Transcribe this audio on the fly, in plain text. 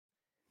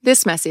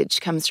This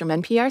message comes from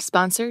NPR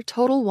sponsor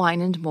Total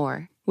Wine &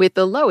 More. With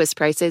the lowest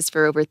prices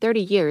for over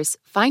 30 years,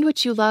 find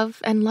what you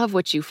love and love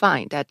what you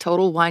find at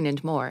Total Wine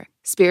 & More.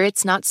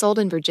 Spirits not sold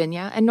in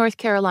Virginia and North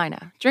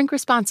Carolina. Drink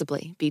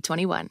responsibly.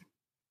 B21.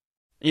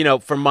 You know,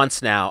 for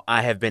months now,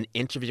 I have been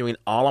interviewing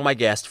all of my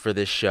guests for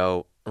this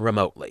show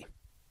remotely.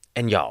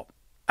 And y'all,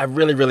 I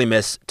really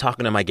miss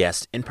talking to my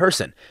guests in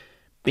person,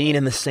 being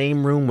in the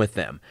same room with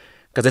them,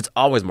 because it's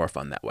always more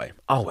fun that way.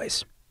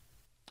 Always.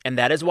 And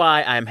that is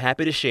why I am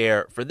happy to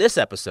share for this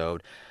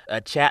episode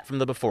a chat from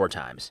the before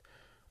times,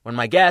 when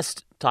my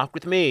guest talked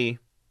with me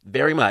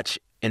very much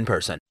in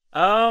person.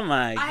 Oh,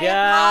 my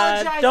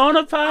God. Apologize. Don't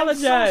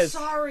apologize. I'm so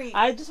sorry.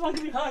 I just want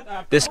to be hug.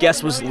 This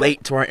guest was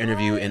late to our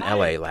interview in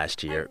L.A.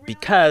 last year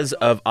because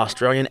of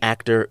Australian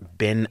actor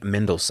Ben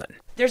Mendelsohn.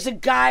 There's a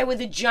guy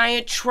with a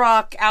giant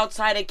truck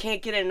outside. I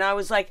can't get in. And I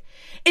was like,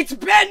 it's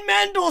Ben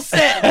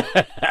Mendelsohn.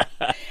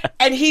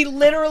 And he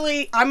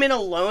literally, I'm in a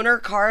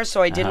loaner car,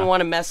 so I didn't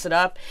want to mess it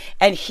up.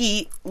 And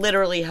he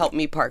literally helped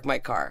me park my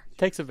car.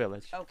 Takes a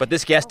village. Okay. But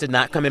this guest did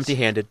not come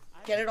empty-handed.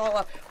 Get it all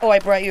up. Oh, I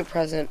brought you a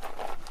present.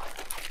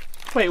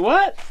 Wait,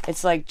 what?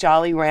 It's like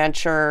Jolly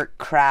Rancher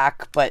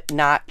crack, but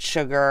not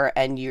sugar,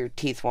 and your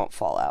teeth won't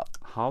fall out.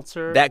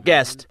 Halter. That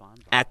guest,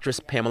 actress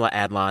Pamela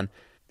Adlon,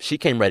 she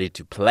came ready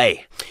to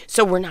play.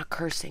 So we're not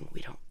cursing.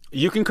 We don't.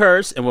 You can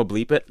curse, and we'll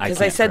bleep it.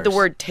 Because I said the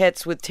word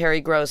tits with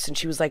Terry Gross, and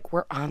she was like,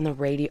 we're on the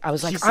radio. I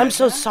was like, I'm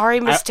so sorry,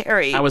 Miss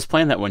Terry. I was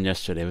playing that one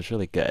yesterday. It was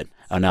really good.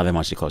 Oh, now they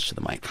want you close to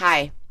the mic.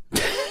 Hi.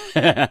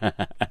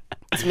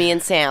 It's me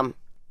and Sam.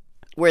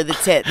 We're the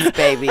tits,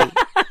 baby.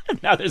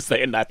 Now they're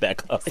saying not that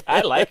close.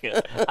 I like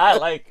it. I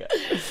like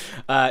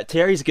it.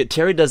 Terry's good.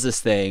 Terry does this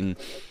thing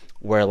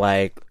where,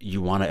 like,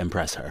 you want to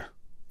impress her.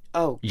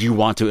 Oh. You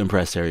want to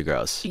impress Terry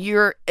Gross.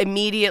 You're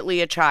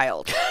immediately a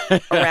child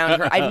around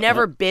her. I've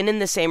never been in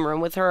the same room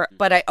with her,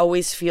 but I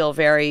always feel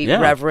very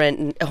reverent.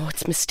 And, oh,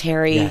 it's Miss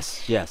Terry.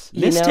 Yes.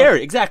 Miss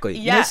Terry, exactly.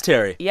 Yeah. Miss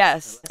Terry.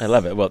 Yes. I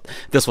love it. Well,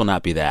 this will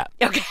not be that.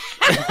 Okay.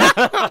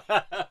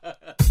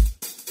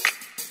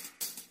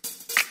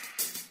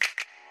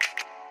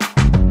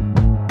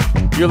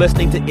 You're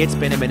listening to It's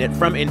Been a Minute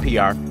from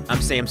NPR.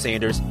 I'm Sam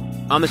Sanders.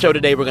 On the show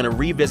today, we're going to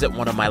revisit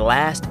one of my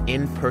last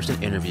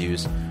in-person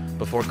interviews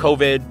before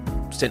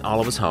COVID sent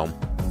all of us home.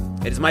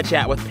 It is my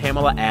chat with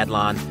Pamela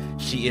Adlon.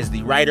 She is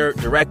the writer,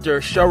 director,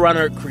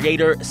 showrunner,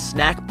 creator,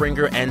 snack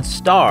bringer, and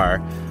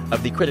star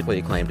of the critically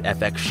acclaimed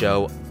FX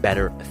show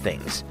Better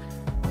Things.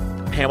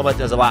 Pamela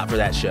does a lot for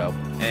that show,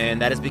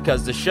 and that is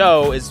because the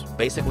show is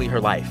basically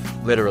her life,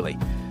 literally.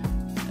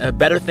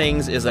 Better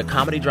Things is a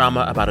comedy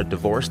drama about a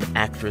divorced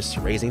actress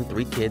raising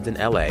 3 kids in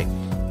L.A.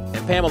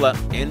 And Pamela,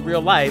 in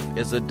real life,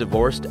 is a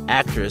divorced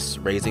actress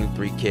raising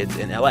 3 kids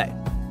in L.A.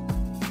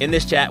 In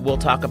this chat, we'll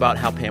talk about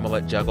how Pamela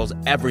juggles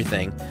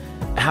everything,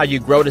 how you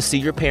grow to see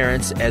your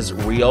parents as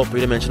real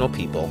 3-dimensional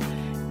people,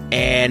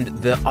 and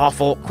the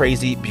awful,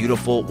 crazy,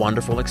 beautiful,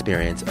 wonderful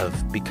experience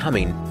of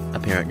becoming a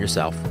parent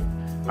yourself.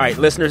 All right,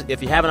 listeners,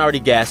 if you haven't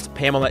already guessed,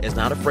 Pamela is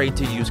not afraid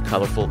to use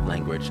colorful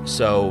language.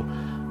 So,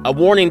 a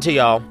warning to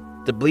y'all.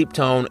 The bleep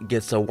tone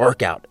gets a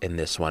workout in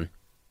this one.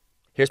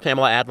 Here's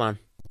Pamela Adlon.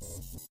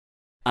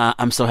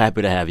 I'm so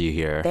happy to have you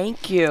here.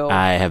 Thank you.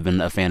 I have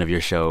been a fan of your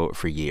show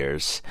for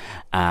years,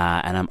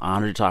 and I'm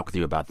honored to talk with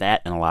you about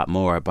that and a lot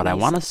more. But I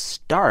want to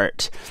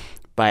start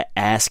by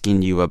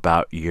asking you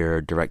about your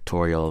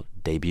directorial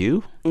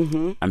debut.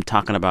 Mm-hmm. I'm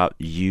talking about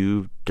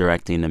you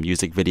directing a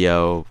music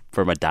video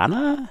for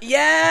Madonna.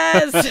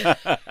 Yes!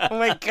 Oh,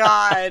 my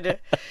God.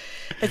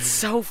 It's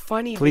so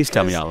funny. Please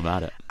tell me all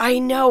about it. I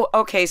know.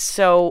 Okay,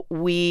 so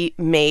we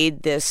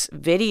made this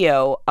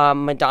video.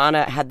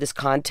 Madonna had this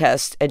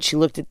contest, and she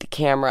looked at the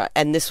camera,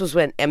 and this was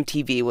when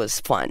MTV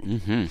was fun.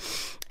 Mm-hmm.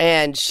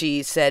 And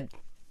she said,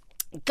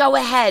 go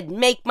ahead,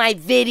 make my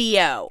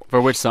video.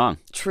 For which song?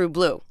 True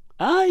Blue.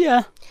 Oh,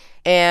 yeah.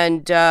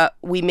 And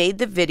we made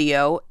the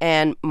video,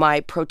 and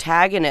my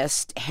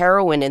protagonist,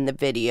 heroine in the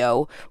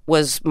video,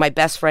 was my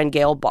best friend,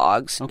 Gail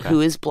Boggs,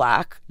 who is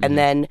black. Mm-hmm. And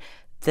then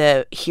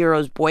the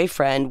hero's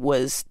boyfriend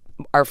was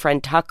our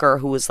friend Tucker,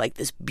 who was like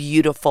this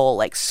beautiful,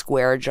 like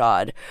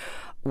square-jawed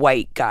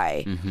white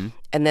guy. Mm-hmm.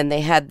 And then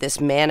they had this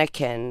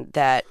mannequin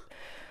that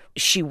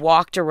she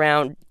walked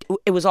around.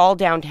 It was all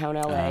downtown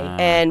LA.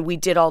 And we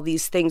did all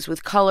these things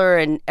with color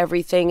and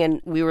everything.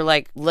 And we were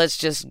like, let's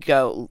just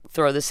go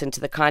throw this into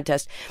the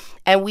contest.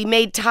 And we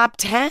made top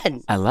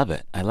 10. I love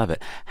it. I love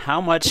it. How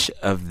much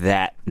of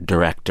that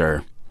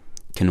director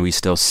can we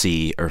still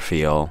see or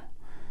feel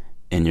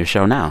in your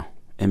show now,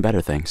 in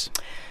Better Things?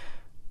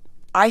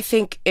 I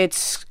think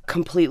it's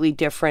completely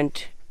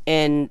different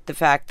in the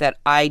fact that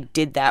I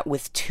did that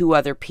with 2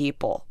 other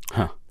people.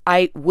 Huh.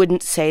 I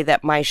wouldn't say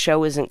that my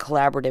show isn't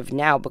collaborative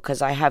now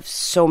because I have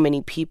so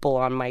many people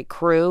on my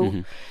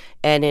crew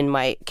and in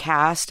my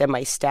cast and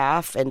my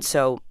staff. And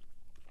so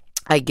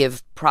I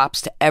give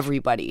props to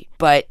everybody.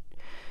 But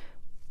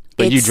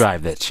you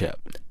drive that ship.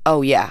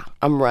 Oh, yeah.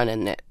 I'm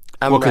running it.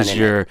 Because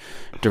you're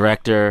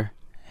director,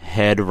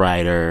 head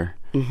writer,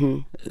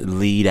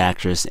 lead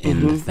actress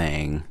in the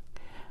thing.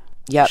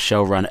 Yep.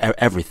 Showrunner,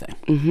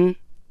 everything.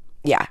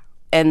 Yeah.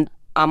 And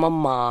I'm a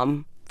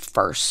mom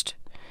first.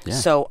 Yeah.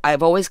 So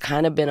I've always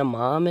kind of been a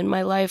mom in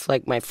my life.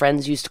 Like my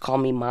friends used to call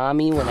me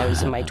mommy when I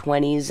was in my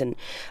 20s, and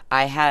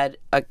I had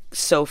a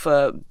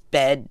sofa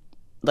bed,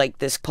 like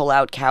this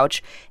pull-out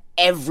couch.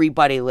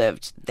 Everybody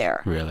lived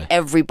there. Really?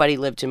 Everybody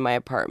lived in my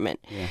apartment.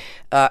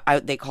 Yeah.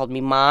 They called me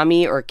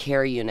mommy or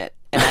care unit,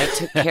 and I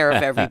took care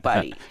of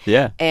everybody.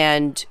 Yeah.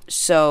 And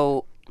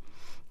so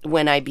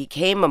when I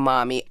became a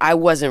mommy, I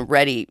wasn't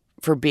ready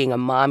for being a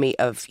mommy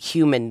of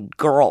human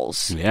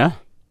girls. Yeah.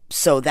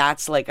 So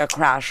that's like a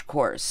crash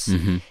course.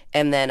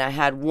 And then I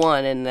had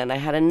one, and then I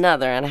had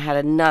another, and I had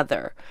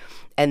another.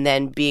 And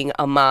then being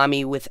a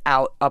mommy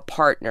without a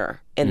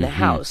partner in the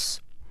house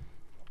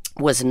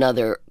was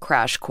another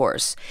crash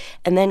course.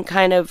 And then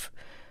kind of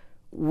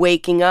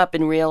waking up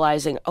and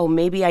realizing, oh,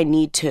 maybe I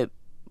need to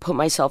put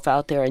myself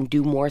out there and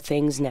do more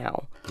things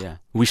now. Yeah.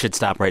 We should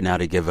stop right now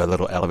to give a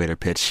little elevator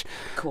pitch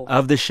Cool.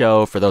 of the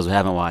show. For those who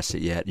haven't watched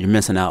it yet, you're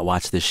missing out.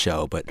 Watch this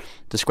show. But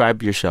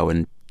describe your show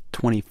in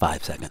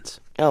 25 seconds.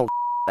 Oh,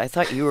 I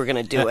thought you were going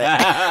to do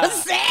it.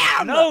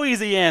 Sam! No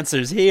easy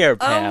answers here,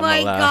 Pamela. Oh,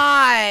 my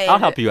God. I'll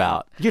help you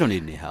out. You don't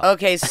need any help.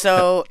 Okay,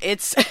 so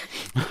it's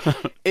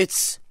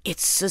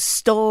a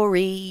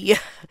story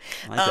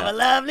of a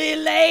lovely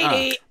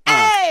lady,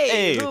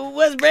 hey. who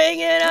was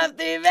bringing up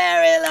the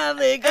very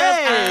lovely girl.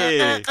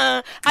 Hey.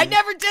 I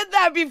never did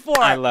that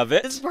before. I love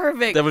it. It's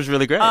perfect. That was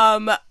really great.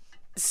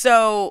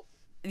 So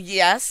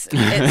yes,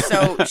 and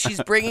so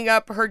she's bringing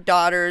up her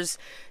daughters,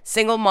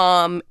 single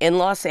mom in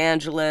Los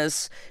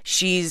Angeles.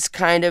 She's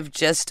kind of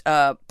just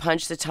a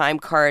punch the time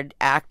card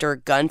actor,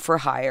 gun for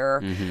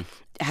hire.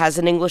 Has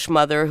an English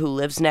mother who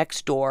lives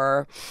next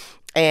door,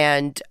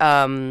 and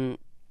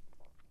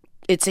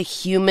it's a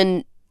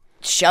human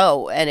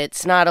show, and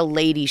it's not a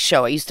lady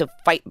show. I used to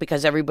fight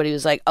because everybody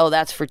was like, "Oh,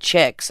 that's for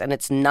chicks," and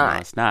it's not. No,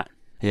 it's not.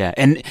 Yeah,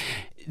 and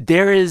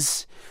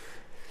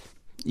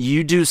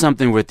you do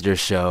something with your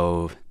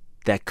show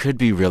that could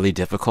be really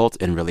difficult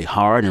and really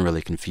hard and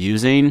really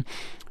confusing.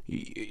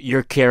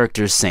 Your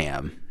character,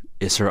 Sam,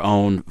 is her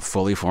own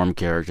fully formed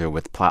character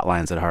with plot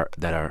lines that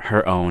are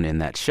her own in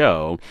that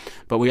show.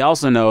 But we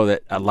also know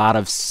that a lot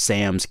of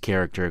Sam's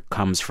character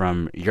comes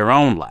from your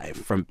own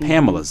life, from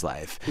Pamela's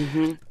life.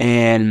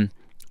 And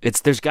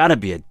there's got to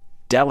be a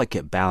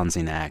delicate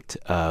balancing act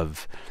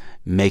of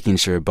making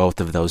sure both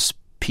of those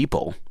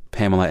people,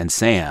 Pamela and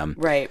Sam,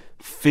 Right.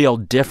 feel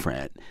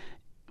different,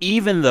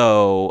 even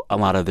though a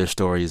lot of their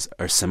stories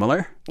are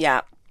similar.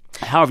 Yeah.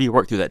 How have you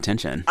worked through that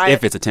tension,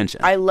 if it's a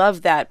tension? I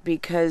love that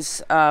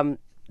because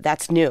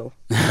that's new.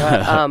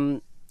 I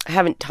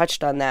haven't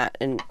touched on that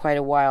in quite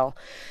a while.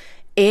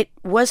 It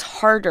was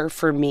harder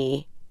for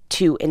me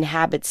to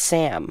inhabit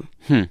Sam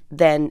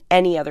than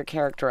any other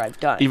character I've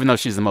done. Even though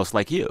she's the most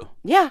like you.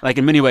 Yeah. Like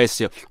in many ways,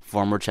 too.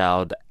 Former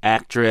child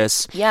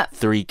actress, Yeah.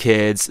 3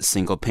 kids,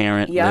 single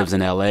parent, Yeah. lives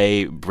in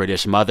L.A.,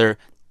 British mother.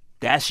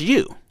 That's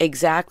you.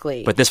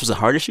 Exactly. But this was the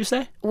hardest, you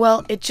say?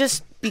 Well, it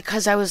just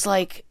because I was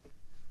like,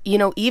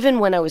 even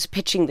when I was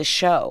pitching the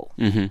show,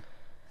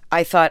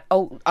 I thought,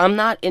 oh, I'm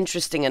not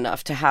interesting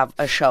enough to have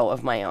a show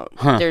of my own.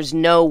 There's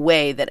no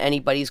way that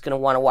anybody's going to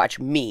want to watch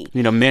me.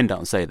 Men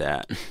don't say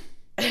that.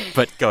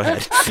 But go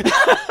ahead.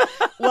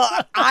 Well,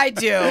 I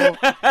do.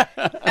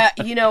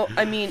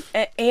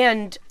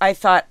 And I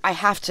thought I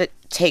have to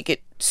take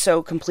it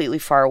so completely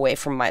far away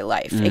from my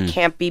life. It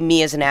can't be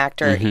me as an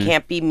actor. It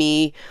can't be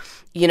me,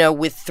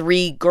 with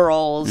 3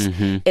 girls.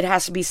 It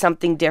has to be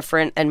something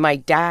different. And my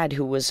dad,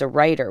 who was a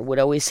writer, would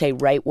always say,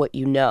 write what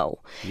you know.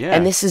 Yeah.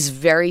 And this is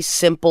very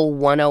simple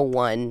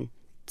 101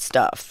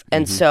 stuff.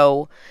 And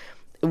so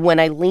when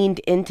I leaned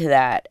into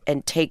that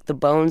and take the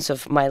bones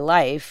of my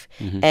life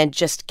and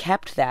just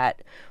kept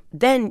that,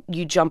 then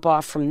you jump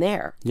off from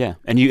there. Yeah.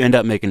 And you end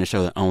up making a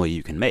show that only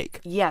you can make.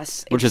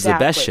 Yes, Which is the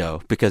best exactly.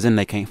 show, because then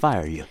they can't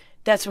fire you.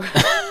 That's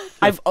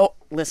right.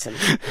 Listen,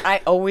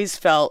 I always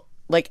felt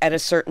like at a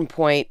certain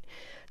point,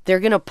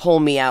 they're going to pull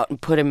me out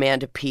and put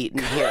Amanda Peet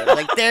in here.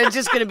 Like, they're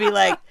just going to be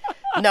like,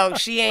 no,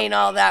 she ain't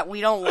all that. We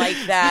don't like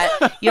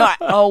that. I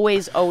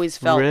always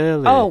felt,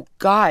 Really? oh,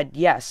 God,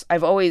 yes.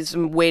 I've always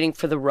been waiting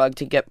for the rug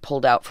to get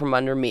pulled out from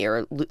under me,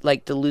 or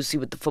like the Lucy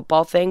with the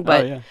football thing.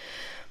 But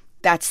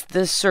that's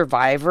the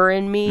survivor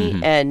in me.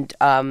 And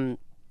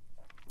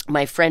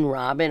my friend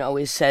Robin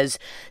always says,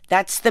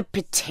 that's the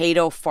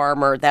potato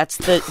farmer. That's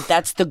the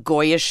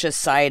Goyish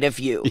side of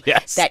you.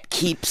 Yes. That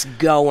keeps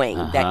going.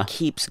 That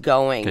keeps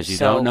going. Because you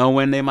don't know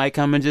when they might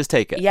come and just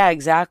take it. Yeah,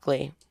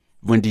 exactly.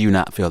 When do you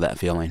not feel that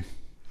feeling?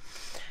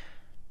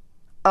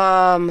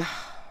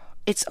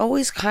 It's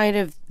always kind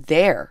of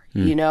there,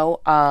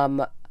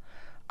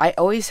 I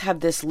always have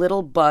this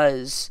little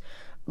buzz,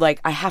 like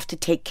I have to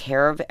take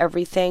care of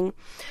everything.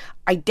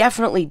 I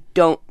definitely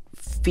don't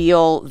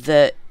feel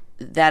that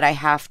I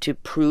have to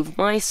prove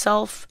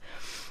myself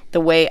the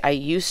way I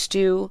used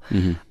to.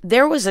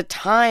 There was a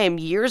time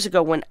years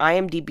ago when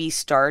IMDb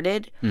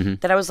started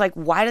that I was like,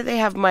 why do they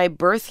have my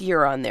birth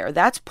year on there?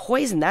 That's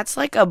poison. That's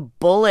like a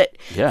bullet.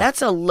 Yeah.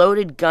 That's a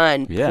loaded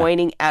gun Yeah.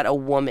 pointing at a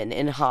woman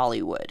in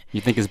Hollywood.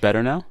 You think it's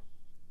better now?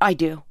 I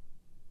do.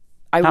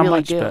 I How really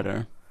much do.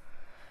 better?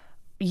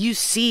 you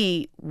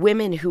see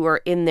women who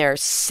are in their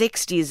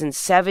 60s and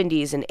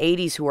 70s and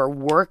 80s who are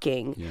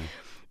working. Yeah.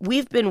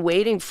 We've been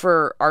waiting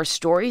for our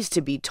stories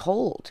to be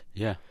told.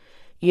 Yeah.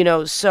 You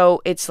know,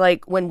 so it's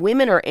like when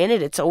women are in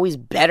it, it's always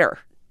better,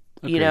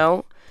 you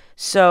know?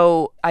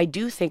 So I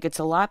do think it's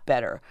a lot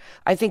better.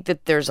 I think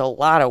that there's a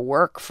lot of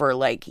work for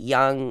like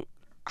young,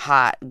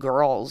 hot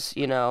girls,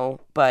 you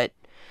know, but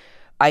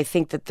I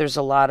think that there's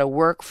a lot of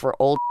work for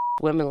old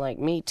women like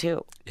me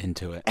too.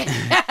 Into it.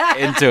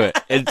 Into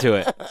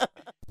it.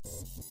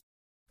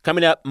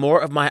 Coming up, more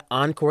of my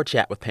encore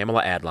chat with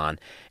Pamela Adlon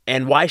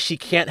and why she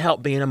can't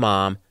help being a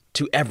mom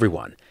to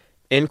everyone,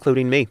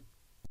 including me.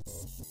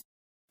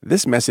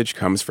 This message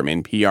comes from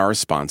NPR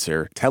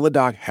sponsor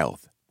Teladoc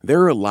Health.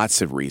 There are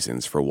lots of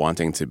reasons for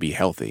wanting to be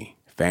healthy.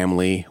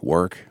 Family,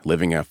 work,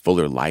 living a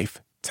fuller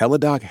life.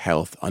 Teladoc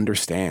Health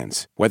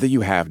understands. Whether you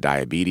have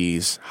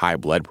diabetes, high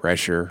blood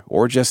pressure,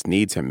 or just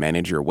need to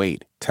manage your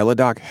weight,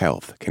 Teladoc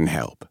Health can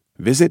help.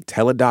 Visit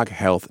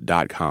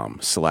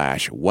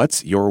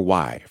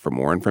teladochealth.com/whatsyourwhy for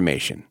more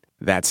information.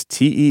 That's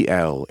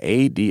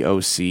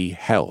TELADOC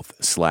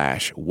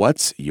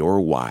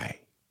health/whatsyourwhy.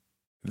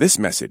 This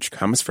message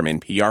comes from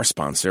NPR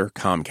sponsor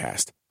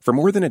Comcast. For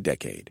more than a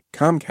decade,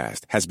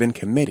 Comcast has been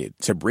committed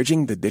to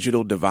bridging the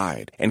digital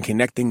divide and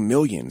connecting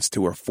millions to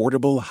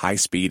affordable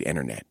high-speed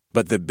internet.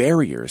 But the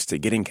barriers to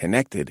getting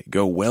connected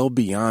go well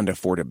beyond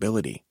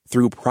affordability.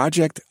 Through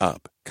Project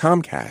Up,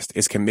 Comcast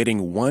is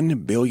committing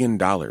 $1 billion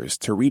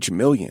to reach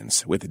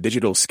millions with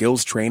digital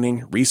skills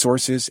training,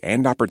 resources,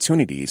 and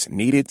opportunities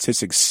needed to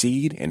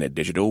succeed in a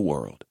digital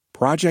world.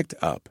 Project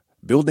Up,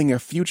 building a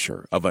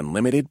future of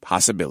unlimited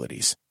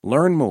possibilities.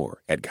 Learn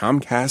more at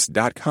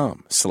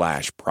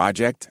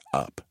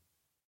comcast.com/projectup.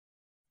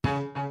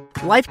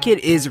 Life Kit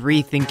is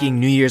rethinking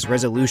New Year's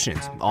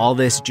resolutions. All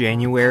this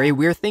January,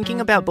 we're thinking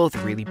about both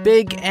really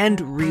big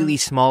and really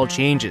small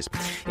changes.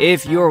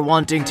 If you're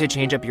wanting to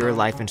change up your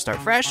life and start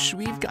fresh,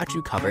 we've got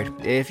you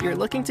covered. If you're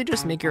looking to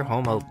just make your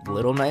home a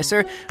little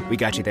nicer, we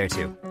got you there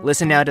too.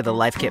 Listen now to the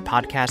Life Kit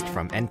podcast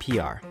from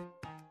NPR.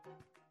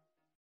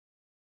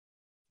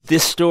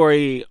 This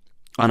story,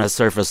 on a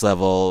surface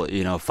level,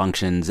 you know,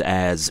 functions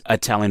as a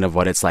telling of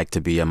what it's like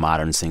to be a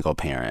modern single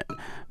parent.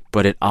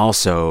 But it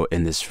also,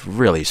 in this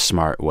really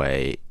smart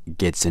way,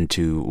 gets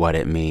into what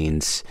it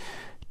means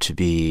to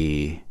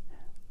be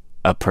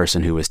a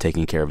person who is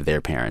taking care of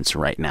their parents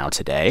right now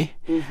today.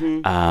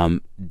 Mm-hmm.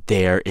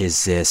 There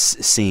is this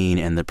scene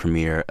in the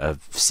premiere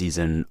of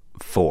season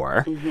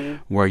 4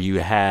 where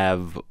you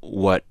have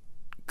what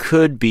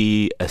could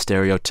be a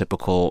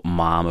stereotypical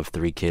mom of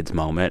 3 kids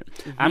moment.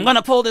 I'm going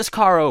to pull this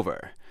car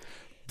over.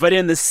 But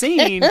in the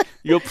scene,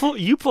 you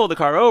pull the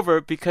car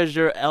over because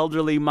your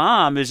elderly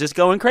mom is just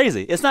going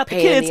crazy. It's not the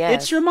kids,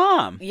 it's your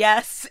mom.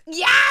 Yes.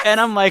 Yes. And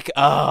I'm like,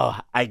 oh,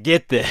 I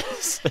get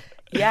this.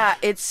 Yeah,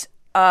 it's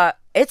a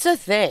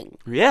thing.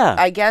 Yeah.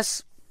 I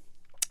guess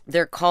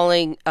they're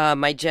calling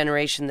my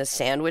generation the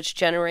sandwich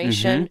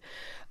generation. Mm-hmm.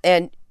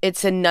 And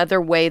it's another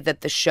way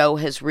that the show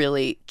has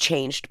really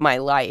changed my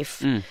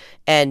life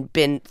and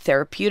been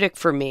therapeutic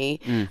for me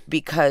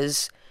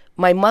because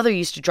my mother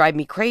used to drive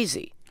me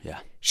crazy. Yeah.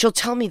 She'll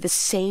tell me the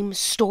same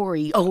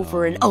story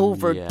over and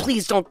over. Yeah.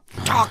 Please don't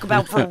talk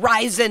about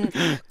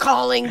Verizon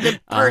calling the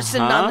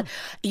person on,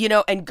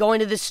 and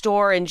going to the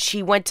store. And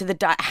she went to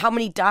how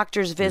many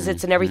doctor's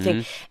visits and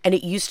everything. And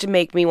it used to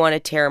make me want to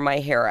tear my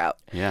hair out.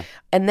 Yeah.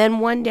 And then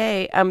one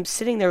day I'm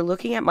sitting there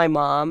looking at my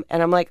mom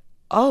and I'm like,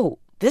 oh,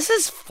 this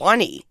is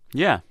funny.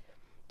 Yeah.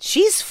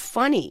 She's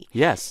funny.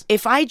 Yes.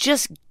 If I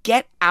just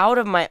get out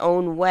of my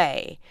own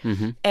way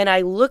and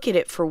I look at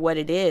it for what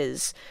it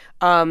is,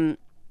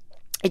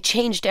 it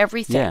changed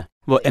everything. Yeah.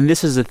 Well, and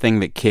this is the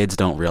thing that kids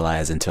don't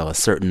realize until a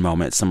certain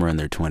moment, somewhere in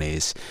their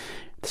 20s,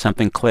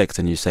 something clicks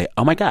and you say,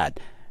 oh, my God,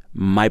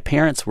 my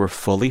parents were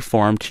fully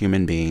formed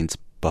human beings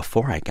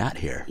before I got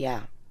here.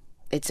 Yeah.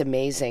 It's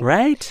amazing.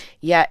 Right?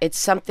 Yeah. It's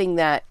something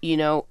that,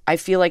 I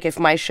feel like if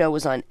my show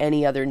was on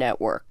any other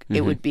network,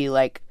 it would be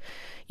like,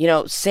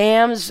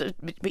 Sam's,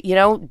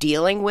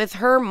 dealing with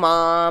her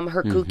mom,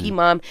 her kooky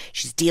mom.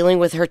 She's dealing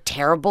with her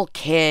terrible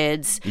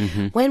kids.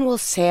 When will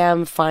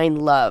Sam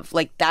find love?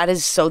 Like, that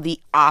is so the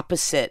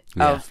opposite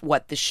of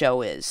what the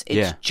show is.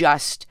 It's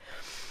just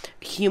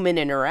human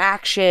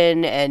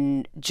interaction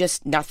and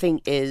just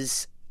nothing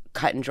is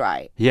cut and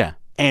dry. Yeah.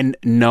 And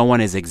no one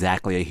is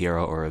exactly a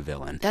hero or a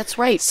villain. That's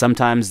right.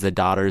 Sometimes the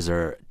daughters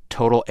are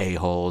total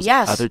a-holes.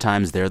 Yes. Other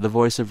times they're the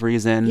voice of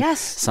reason. Yes.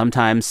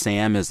 Sometimes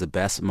Sam is the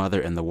best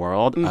mother in the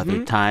world.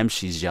 Other times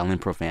she's yelling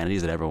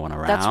profanities at everyone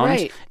around. That's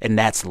right. And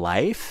that's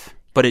life.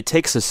 But it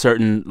takes a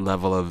certain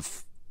level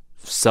of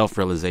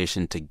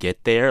self-realization to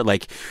get there.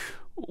 Like,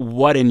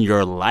 what in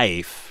your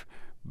life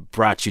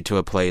brought you to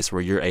a place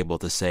where you're able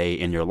to say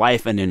in your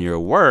life and in your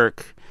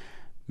work,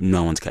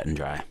 no one's cut and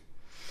dry.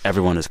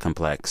 Everyone is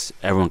complex.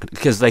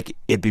 Because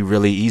it'd be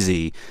really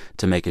easy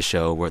to make a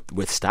show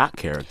with stock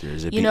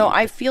characters.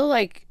 I feel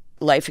like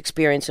life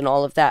experience and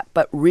all of that,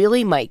 but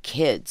really my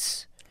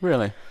kids.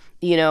 Really?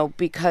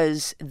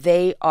 Because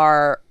they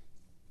are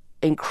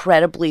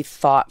incredibly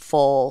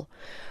thoughtful,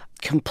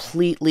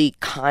 completely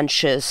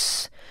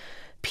conscious,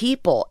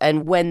 people.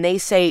 And when they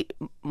say,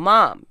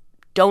 Mom,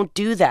 don't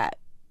do that,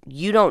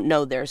 you don't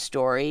know their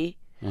story.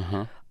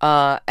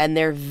 And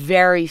they're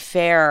very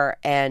fair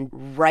and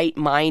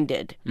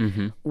right-minded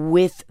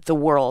with the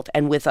world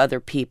and with other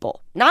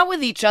people. Not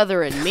with each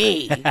other and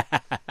me.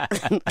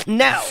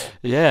 No.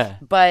 Yeah.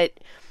 But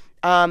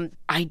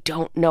I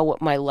don't know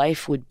what my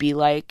life would be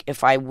like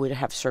if I would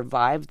have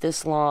survived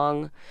this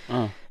long.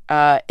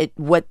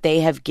 What they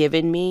have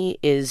given me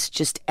is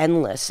just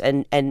endless.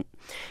 And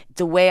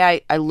the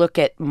way I look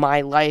at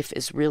my life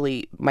is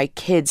really, my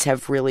kids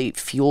have really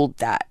fueled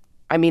that.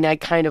 I mean, I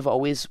kind of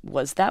always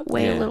was that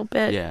way a little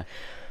bit. Yeah.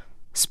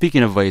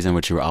 Speaking of ways in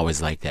which you were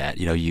always like that,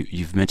 you know,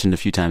 you've mentioned a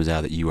few times now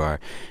that you're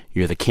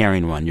the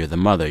caring one, you're the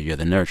mother, you're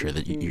the nurturer,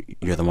 that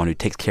you're the one who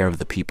takes care of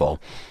the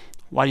people.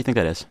 Why do you think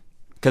that is?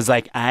 Because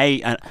like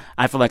I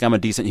feel like I'm a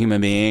decent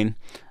human being.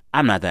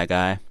 I'm not that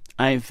guy.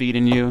 I ain't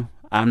feeding you.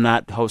 I'm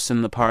not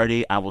hosting the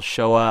party. I will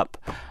show up.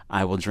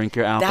 I will drink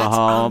your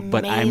alcohol,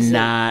 but I'm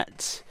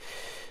not.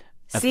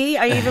 See,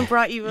 I even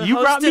brought you a You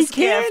brought me hostess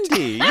gift.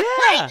 candy. Yeah.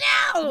 I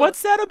know.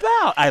 What's that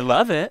about? I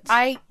love it.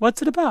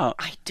 What's it about?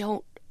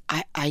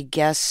 I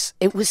guess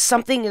it was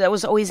something that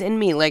was always in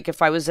me. Like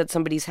if I was at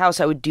somebody's house,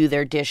 I would do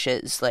their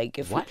dishes. Like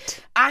if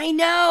What? I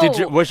know.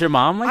 Was your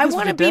mom like this? I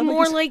want to be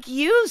more like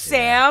you,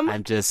 Sam.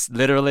 I'm just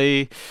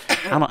literally.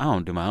 I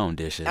don't do my own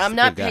dishes. I'm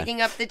not picking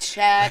up the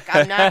check.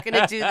 I'm not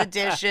going to do the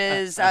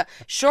dishes.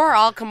 Sure,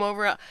 I'll come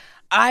over.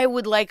 I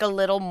would like a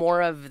little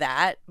more of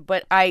that,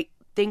 but I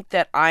think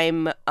that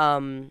I'm.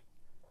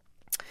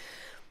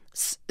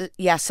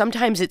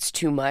 Sometimes it's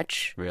too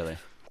much. Really?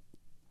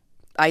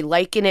 I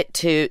liken it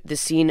to the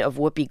scene of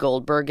Whoopi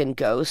Goldberg in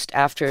Ghost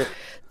after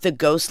the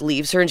ghost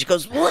leaves her and she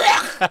goes,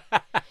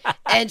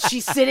 and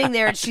she's sitting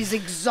there and she's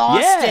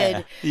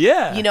exhausted.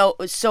 Yeah. You know,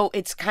 so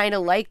it's kind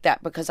of like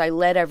that because I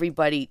let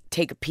everybody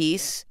take a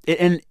piece.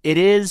 And it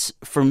is,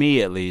 for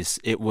me at least,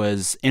 it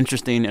was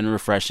interesting and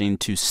refreshing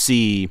to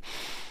see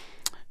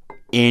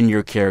in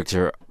your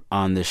character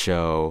on the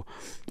show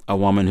a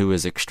woman who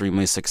is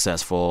extremely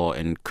successful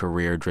and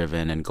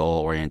career-driven and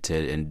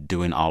goal-oriented and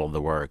doing all of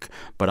the work,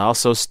 but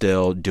also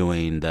still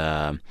doing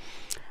the,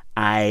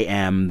 I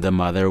am the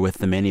mother with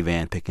the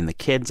minivan picking the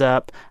kids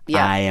up.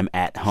 Yeah. I am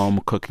at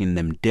home cooking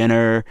them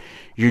dinner.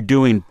 You're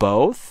doing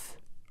both,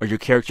 or your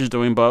character's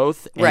doing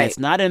both. And right. It's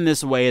not in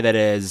this way that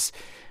is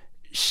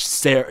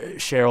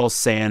Sheryl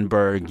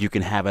Sandberg, you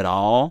can have it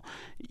all.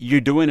 You're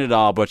doing it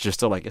all, but you're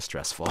still like, it's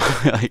stressful.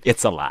 Like,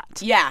 it's a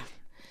lot. Yeah.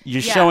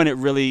 You're showing it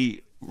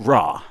really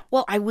raw.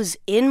 Well, I was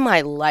in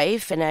my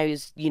life and I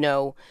was,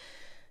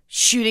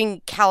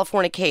 shooting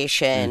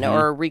Californication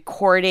or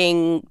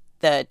recording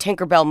the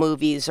Tinkerbell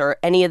movies or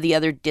any of the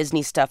other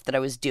Disney stuff that I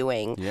was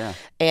doing. Yeah.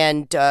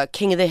 And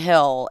King of the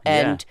Hill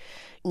and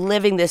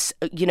living this,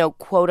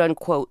 quote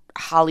unquote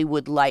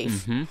Hollywood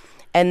life. Mm-hmm.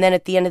 And then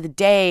at the end of the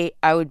day,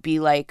 I would be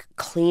like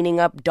cleaning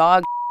up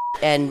dog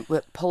and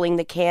pulling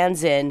the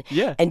cans in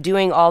and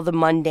doing all the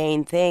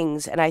mundane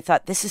things. And I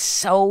thought, this is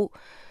so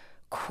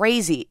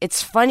crazy.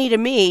 It's funny to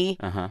me.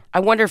 I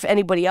wonder if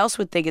anybody else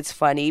would think it's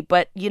funny,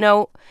 but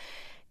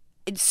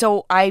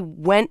so I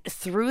went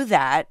through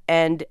that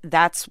and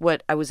that's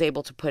what I was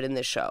able to put in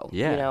the show.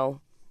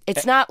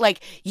 It's not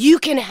like you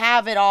can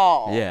have it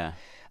all.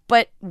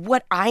 But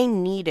what I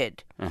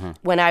needed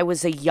when I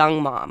was a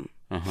young mom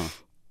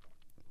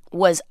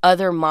was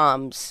other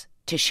moms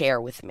to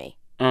share with me.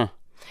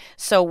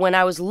 So when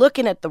I was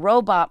looking at the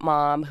robot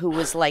mom who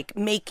was like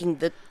making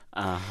the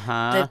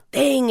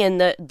thing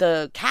and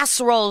the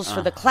casseroles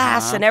for the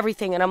class and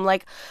everything. And I'm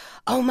like,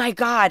 oh my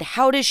God,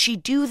 how does she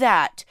do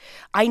that?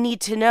 I need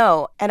to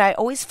know. And I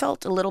always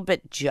felt a little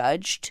bit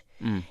judged.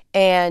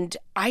 And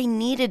I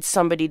needed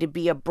somebody to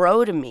be a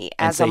bro to me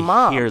as a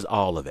mom. Here's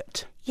all of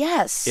it.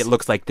 Yes. It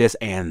looks like this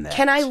and that.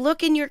 Can I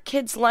look in your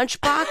kid's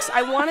lunchbox?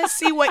 I want to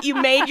see what you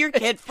made your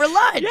kid for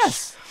lunch.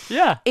 Yes.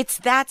 Yeah. It's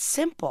that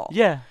simple.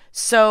 Yeah.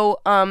 So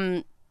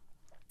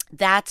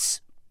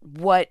that's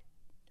what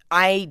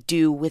I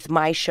do with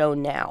my show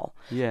now.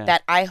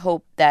 That I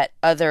hope that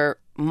other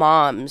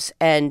moms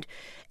and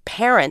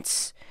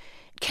parents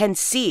can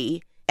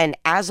see. And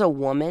as a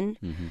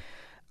woman,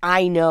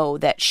 I know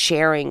that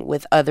sharing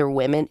with other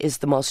women is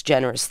the most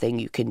generous thing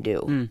you can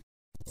do.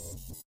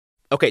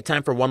 Okay,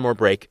 time for one more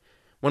break.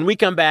 When we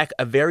come back,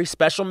 a very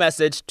special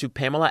message to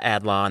Pamela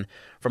Adlon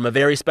from a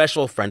very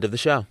special friend of the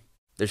show.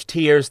 There's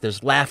tears,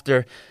 there's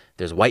laughter,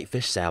 there's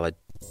whitefish salad.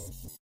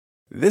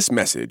 This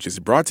message is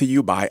brought to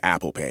you by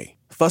Apple Pay.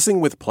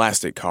 Fussing with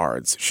plastic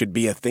cards should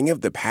be a thing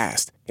of the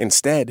past.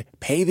 Instead,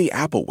 pay the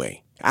Apple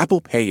way. Apple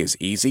Pay is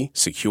easy,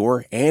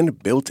 secure,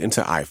 and built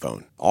into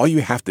iPhone. All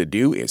you have to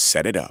do is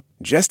set it up.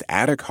 Just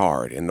add a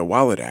card in the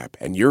Wallet app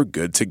and you're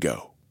good to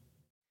go.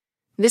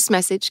 This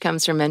message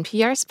comes from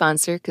NPR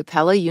sponsor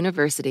Capella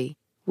University.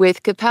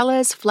 With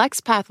Capella's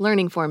FlexPath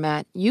learning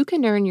format, you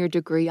can earn your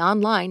degree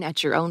online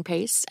at your own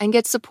pace and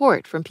get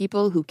support from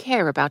people who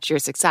care about your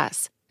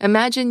success.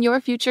 Imagine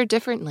your future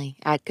differently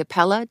at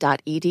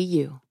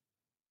capella.edu.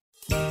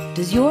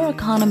 Does your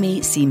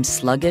economy seem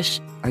sluggish?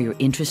 Are your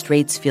interest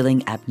rates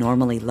feeling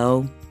abnormally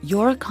low?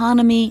 Your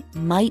economy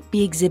might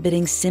be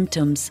exhibiting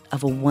symptoms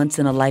of a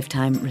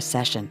once-in-a-lifetime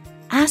recession.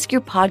 Ask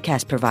your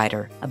podcast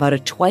provider about a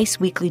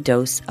twice-weekly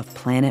dose of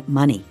Planet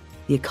Money.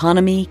 The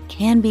economy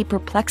can be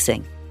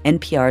perplexing.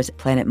 NPR's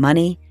Planet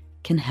Money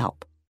can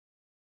help.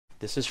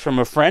 This is from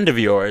a friend of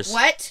yours.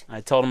 What?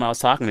 I told him I was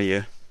talking to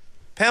you.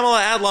 Pamela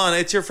Adlon,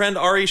 it's your friend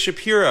Ari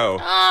Shapiro.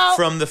 Oh.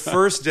 From the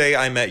first day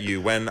I met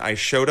you, when I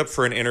showed up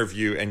for an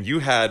interview and you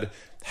had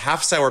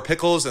half sour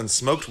pickles and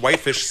smoked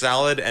whitefish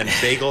salad and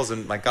bagels,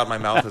 and my God, my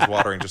mouth is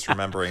watering just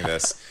remembering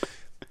this.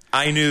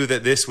 I knew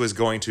that this was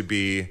going to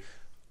be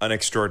an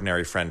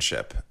extraordinary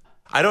friendship.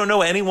 I don't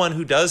know anyone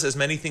who does as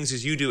many things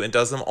as you do and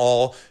does them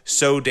all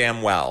so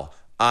damn well.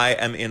 I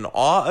am in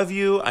awe of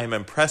you. I'm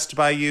impressed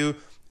by you.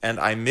 And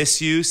I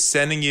miss you.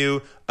 Sending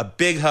you a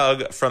big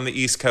hug from the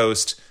East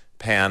Coast,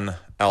 Pan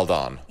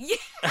Adlon. Yes!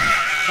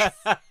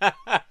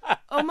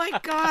 Oh my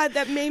God,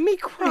 that made me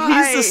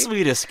cry. He's the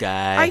sweetest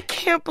guy. I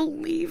can't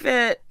believe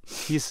it.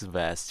 He's the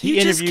best. You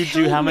He just interviewed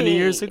you killed how many me.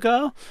 years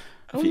ago?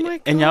 Oh my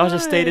God. And y'all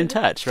just stayed in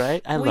touch,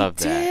 right? I love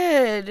that. We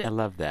did. I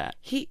love that.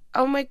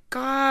 Oh my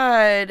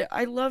God.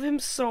 I love him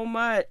so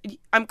much.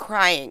 I'm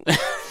crying.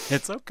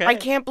 It's okay. I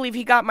can't believe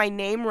he got my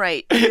name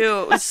right,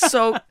 too. It was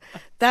so,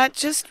 that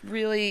just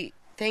really,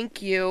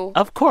 thank you.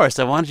 Of course,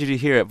 I wanted you to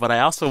hear it, but I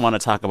also want to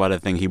talk about a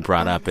thing he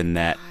brought up in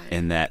that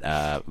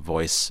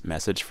voice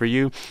message for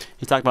you.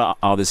 He talked about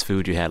all this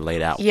food you had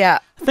laid out. Yeah.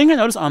 The thing I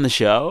noticed on the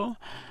show,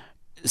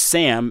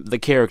 Sam, the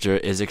character,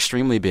 is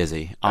extremely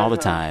busy all the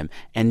time,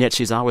 and yet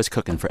she's always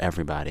cooking for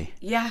everybody.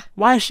 Yeah.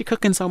 Why is she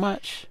cooking so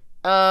much?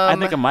 I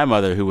think of my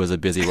mother, who was a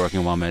busy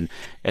working woman,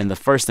 and the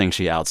first thing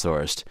she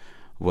outsourced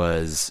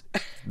was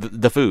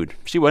the food.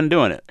 She wasn't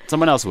doing it.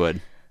 Someone else would.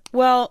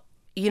 Well,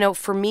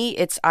 for me,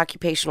 it's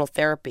occupational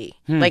therapy.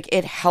 Like,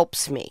 it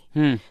helps me.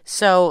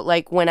 So,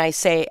 like, when I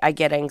say I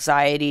get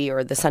anxiety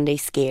or the Sunday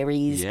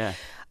scaries,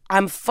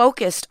 I'm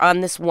focused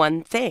on this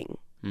one thing.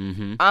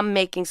 Mm-hmm. I'm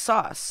making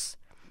sauce.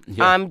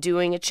 Yeah. I'm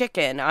doing a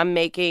chicken. I'm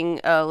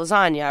making a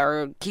lasagna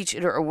or quiche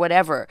or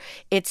whatever.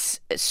 It's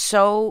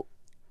so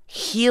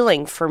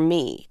healing for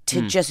me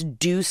to just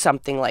do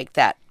something like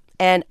that.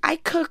 And I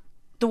cook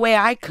the way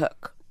I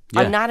cook.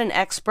 Yeah. I'm not an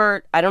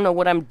expert. I don't know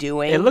what I'm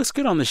doing. It looks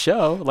good on the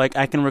show. Like,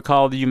 I can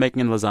recall you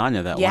making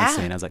lasagna that one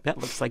scene. I was like, that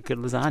looks like good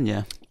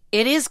lasagna.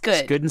 It is good.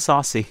 It's good and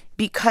saucy.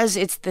 Because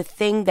it's the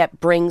thing that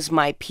brings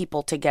my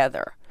people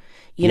together.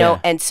 You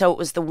know? And so it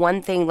was the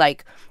one thing,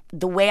 like,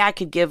 the way I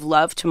could give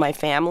love to my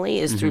family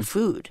is through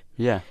food.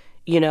 Yeah.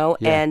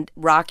 And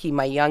Rocky,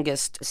 my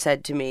youngest,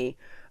 said to me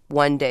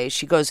one day,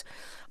 she goes,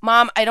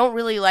 Mom, I don't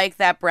really like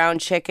that brown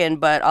chicken,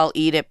 but I'll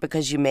eat it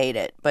because you made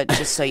it. But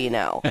just so you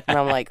know. And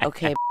I'm like,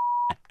 okay.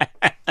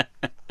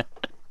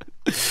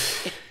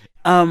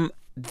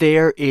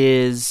 There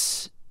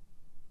is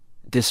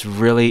this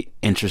really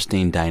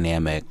interesting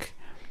dynamic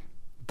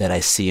that I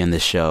see in the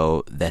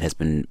show that has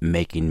been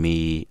making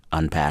me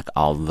unpack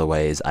all of the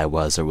ways I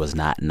was or was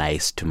not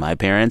nice to my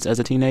parents as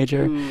a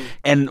teenager.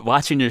 And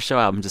watching your show,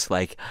 I'm just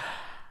like,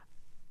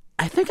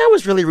 I think I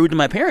was really rude to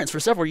my parents for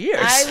several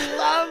years. I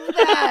love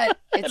that.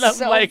 It's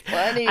so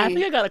funny. I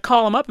think I got to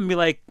call them up and be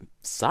like,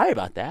 sorry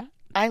about that.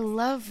 I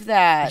love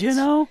that.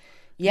 Yeah.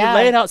 You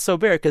lay it out so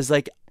bare because,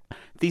 like,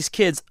 these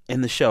kids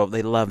in the show,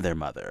 they love their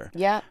mother.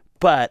 Yeah.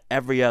 But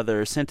every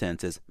other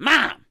sentence is,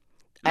 Mom!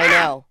 I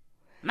know.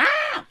 Mom!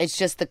 It's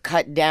just the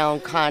cut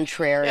down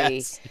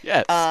contrary.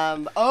 Yes.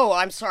 Oh,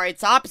 I'm sorry.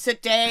 It's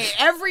opposite day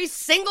every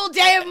single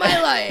day of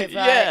my life.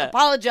 I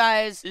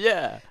apologize.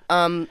 Yeah.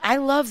 I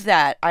love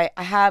that. I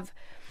have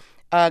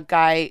a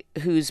guy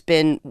who's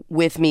been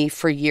with me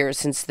for years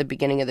since the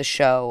beginning of the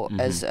show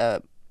as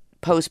a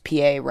post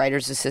PA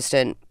writer's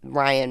assistant,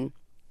 Ryan.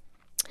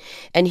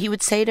 And he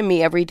would say to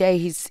me every day,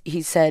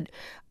 he said,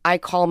 I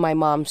call my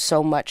mom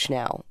so much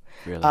now.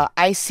 Really?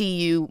 I see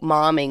you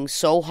momming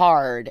so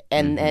hard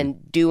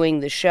and doing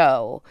the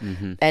show,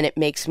 and it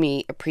makes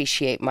me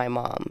appreciate my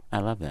mom. I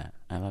love that.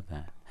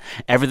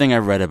 Everything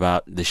I've read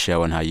about the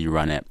show and how you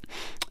run it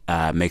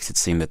makes it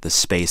seem that the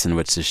space in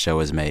which the show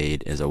is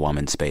made is a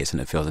woman's space,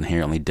 and it feels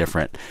inherently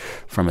different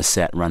from a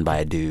set run by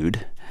a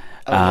dude.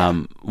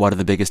 What are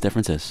the biggest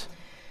differences?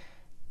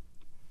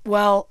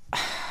 Well,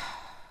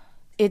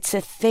 it's a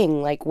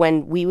thing. Like,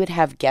 when we would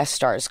have guest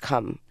stars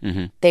come,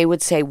 they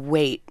would say,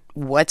 wait,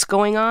 what's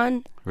going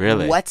on?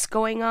 Really? What's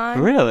going on?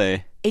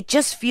 Really? It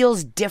just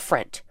feels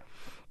different.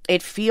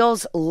 It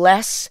feels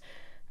less,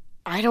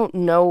 I don't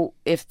know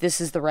if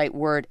this is the right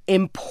word,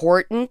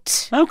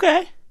 important.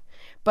 Okay.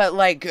 But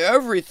like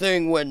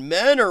everything when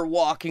men are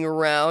walking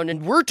around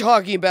and we're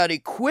talking about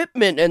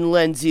equipment and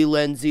Lenzy.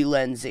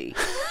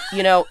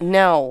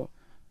 No.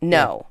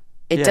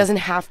 It doesn't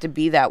have to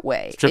be that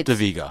way. Stripped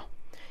of ego.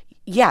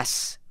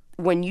 Yes.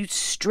 When you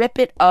strip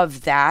it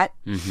of that,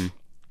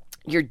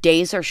 your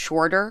days are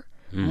shorter,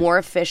 more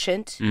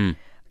efficient.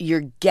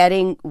 You're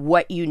getting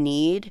what you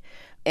need.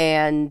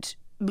 And,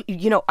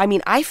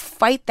 I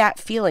fight that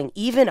feeling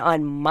even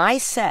on my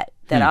set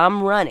that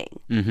I'm running.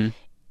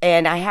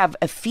 And I have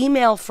a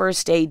female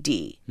first AD.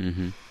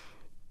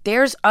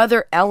 there's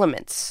other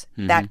elements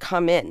that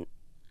come in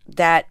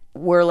that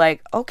we're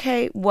like,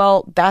 okay,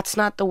 well, that's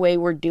not the way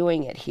we're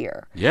doing it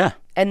here. Yeah.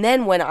 And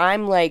then when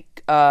I'm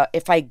like,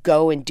 if I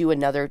go and do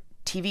another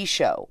TV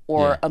show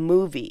or a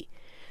movie,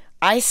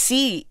 I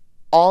see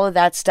all of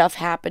that stuff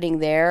happening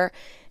there,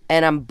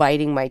 and I'm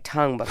biting my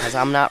tongue because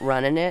I'm not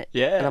running it.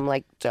 Yeah. And I'm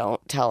like,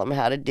 don't tell them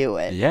how to do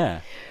it.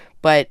 Yeah.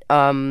 But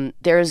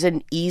there's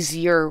an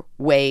easier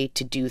way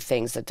to do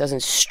things that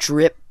doesn't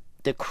strip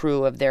the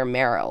crew of their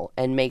marrow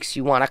and makes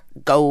you want to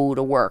go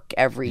to work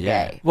every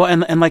day. Well,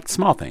 and like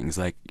small things,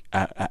 like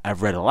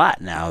I've read a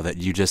lot now that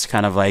you just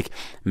kind of like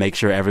make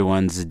sure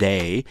everyone's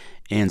day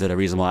ends at a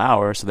reasonable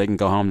hour so they can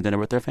go home to dinner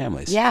with their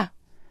families. Yeah.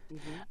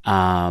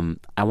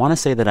 I want to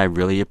say that I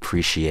really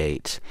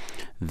appreciate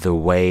the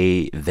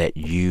way that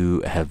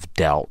you have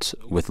dealt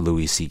with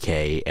Louis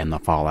C.K. and the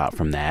fallout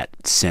from that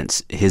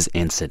since his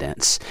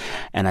incidents.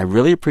 And I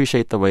really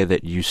appreciate the way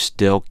that you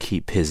still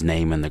keep his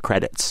name in the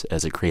credits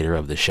as a creator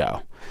of the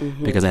show.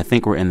 Because I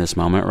think we're in this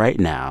moment right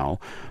now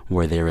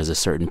where there is a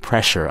certain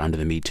pressure under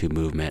the Me Too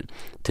movement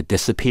to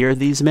disappear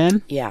these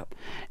men. Yeah.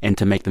 And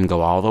to make them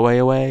go all the way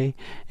away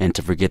and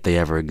to forget they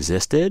ever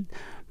existed.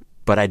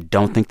 But I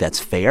don't think that's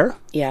fair.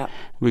 Yeah.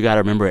 We got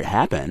to remember it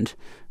happened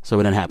so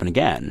it didn't happen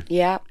again.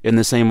 Yeah. In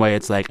the same way,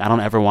 it's like, I don't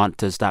ever want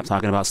to stop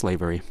talking about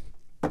slavery.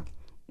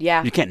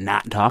 Yeah. You can't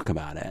not talk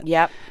about it.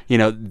 Yep. You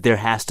know, there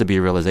has to be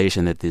a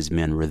realization that these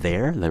men were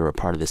there. They were a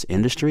part of this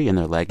industry, and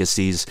their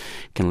legacies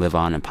can live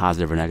on in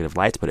positive or negative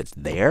lights, but it's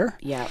there.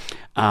 Yeah.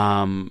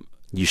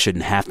 You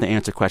shouldn't have to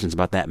answer questions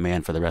about that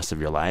man for the rest of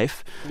your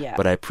life. Yeah.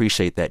 But I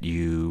appreciate that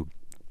you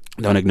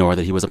don't ignore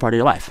that he was a part of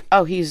your life.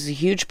 Oh, he's a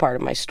huge part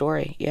of my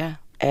story. Yeah.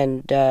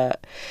 And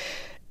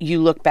you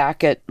look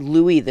back at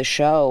Louis, the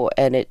show,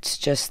 and it's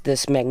just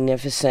this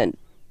magnificent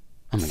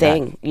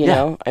thing, you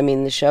know? I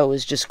mean, the show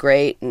was just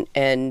great,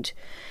 and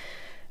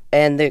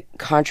the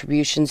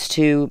contributions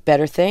to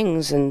better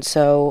things. And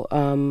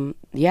so,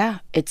 yeah,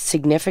 it's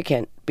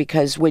significant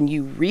because when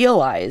you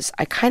realize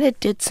I kind of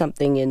did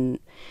something in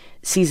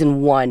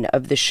season 1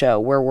 of the show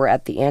where we're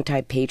at the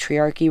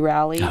anti-patriarchy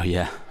rally. Oh,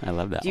 yeah. I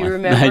love that Do you one.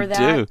 remember I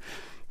that? do.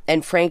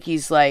 And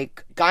Frankie's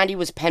like, Gandhi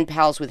was pen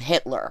pals with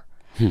Hitler.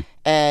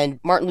 And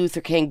Martin Luther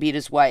King beat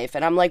his wife.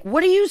 And I'm like,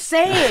 what are you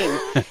saying?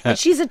 And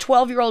she's a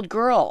 12-year-old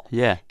girl.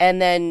 Yeah.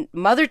 And then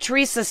Mother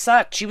Teresa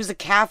sucked. She was a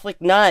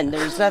Catholic nun.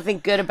 There was nothing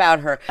good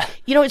about her.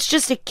 You know, it's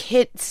just a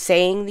kid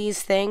saying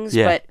these things.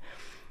 Yeah. But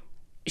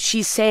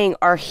she's saying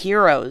our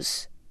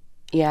heroes,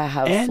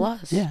 have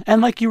flaws. Yeah.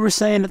 And like you were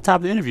saying at the top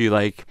of the interview,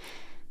 like,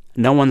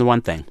 no one's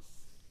one thing.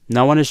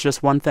 No one is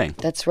just one thing.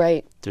 That's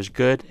right. There's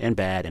good and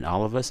bad in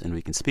all of us, and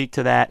we can speak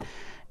to that.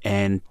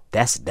 And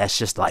that's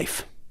just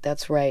life.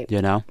 That's right.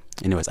 You know?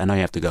 Anyways, I know you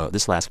have to go.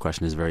 This last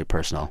question is very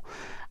personal.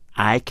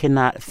 I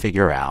cannot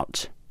figure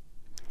out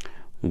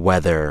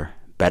whether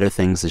Better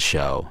Things the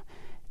show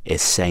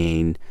is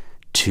saying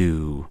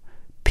to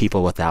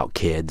people without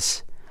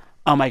kids,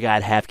 oh my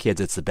God, have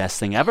kids, it's the best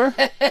thing ever.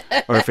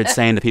 Or if it's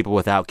saying to people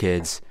without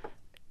kids,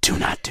 do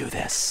not do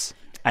this.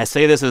 I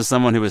say this as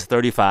someone who is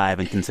 35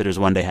 and considers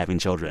one day having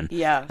children.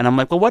 Yeah. And I'm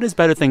like, well, what does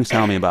Better Things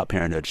tell me about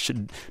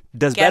parenthood?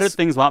 Does Better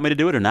Things want me to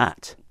do it or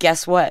not?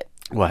 Guess what?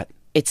 What?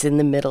 It's in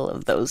the middle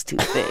of those two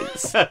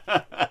things.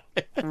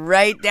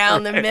 Right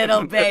down the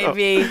middle,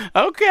 baby.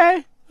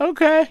 Okay.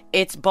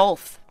 It's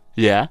both.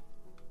 Yeah.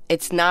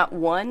 It's not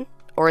one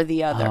or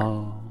the other.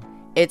 Oh.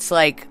 It's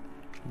like,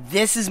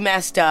 this is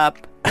messed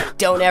up.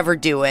 Don't ever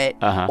do it.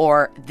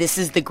 Or this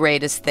is the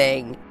greatest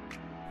thing.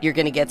 You're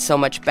going to get so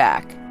much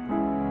back.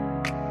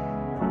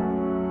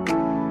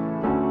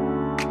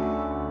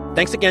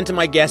 Thanks again to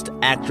my guest,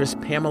 actress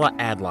Pamela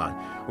Adlon.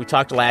 We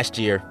talked last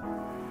year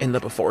in the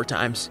before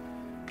times.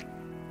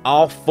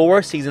 All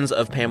 4 seasons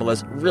of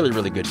Pamela's really,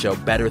 really good show,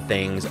 Better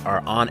Things,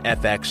 are on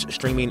FX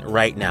streaming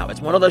right now. It's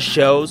one of those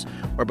shows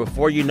where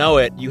before you know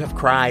it, you have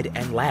cried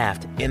and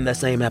laughed in the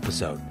same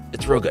episode.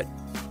 It's real good.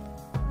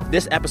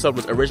 This episode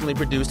was originally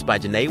produced by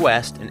Janae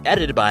West and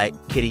edited by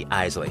Kitty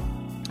Isley.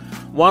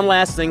 One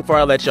last thing before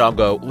I let y'all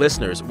go.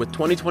 Listeners, with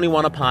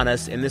 2021 upon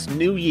us, in this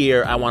new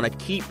year, I want to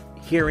keep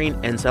hearing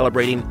and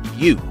celebrating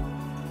you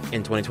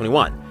in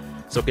 2021.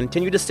 So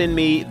continue to send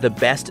me the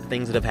best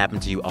things that have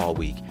happened to you all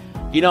week.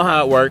 You know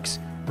how it works.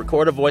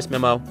 Record a voice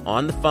memo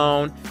on the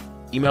phone.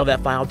 Email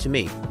that file to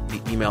me.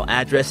 The email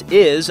address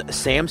is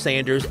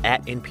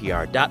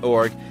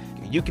samsanders@npr.org.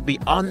 You could be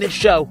on this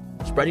show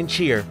spreading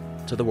cheer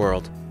to the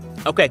world.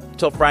 Okay,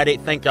 till Friday,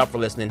 thank y'all for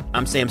listening.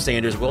 I'm Sam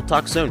Sanders. We'll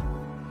talk soon.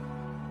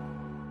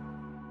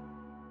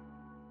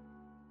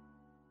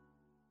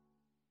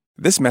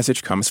 This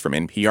message comes from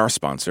NPR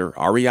sponsor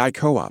REI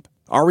Co-op.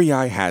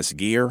 REI has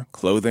gear,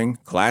 clothing,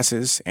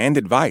 classes, and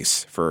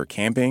advice for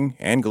camping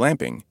and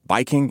glamping,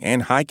 biking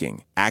and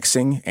hiking,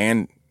 axing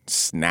and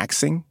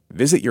snacksing.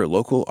 Visit your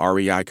local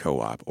REI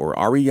Co-op or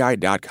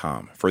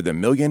rei.com for the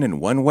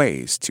 1,000,001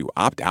 ways to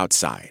opt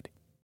outside.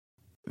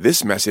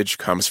 This message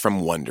comes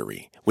from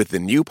Wondery. with the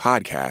new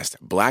podcast,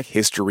 Black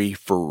History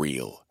for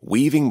Real,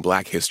 weaving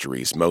Black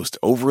history's most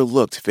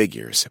overlooked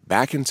figures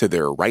back into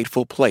their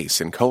rightful place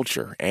in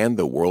culture and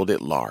the world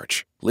at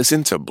large.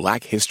 Listen to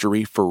Black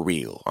History for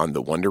Real on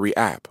the Wondery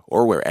app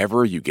or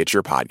wherever you get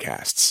your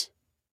podcasts.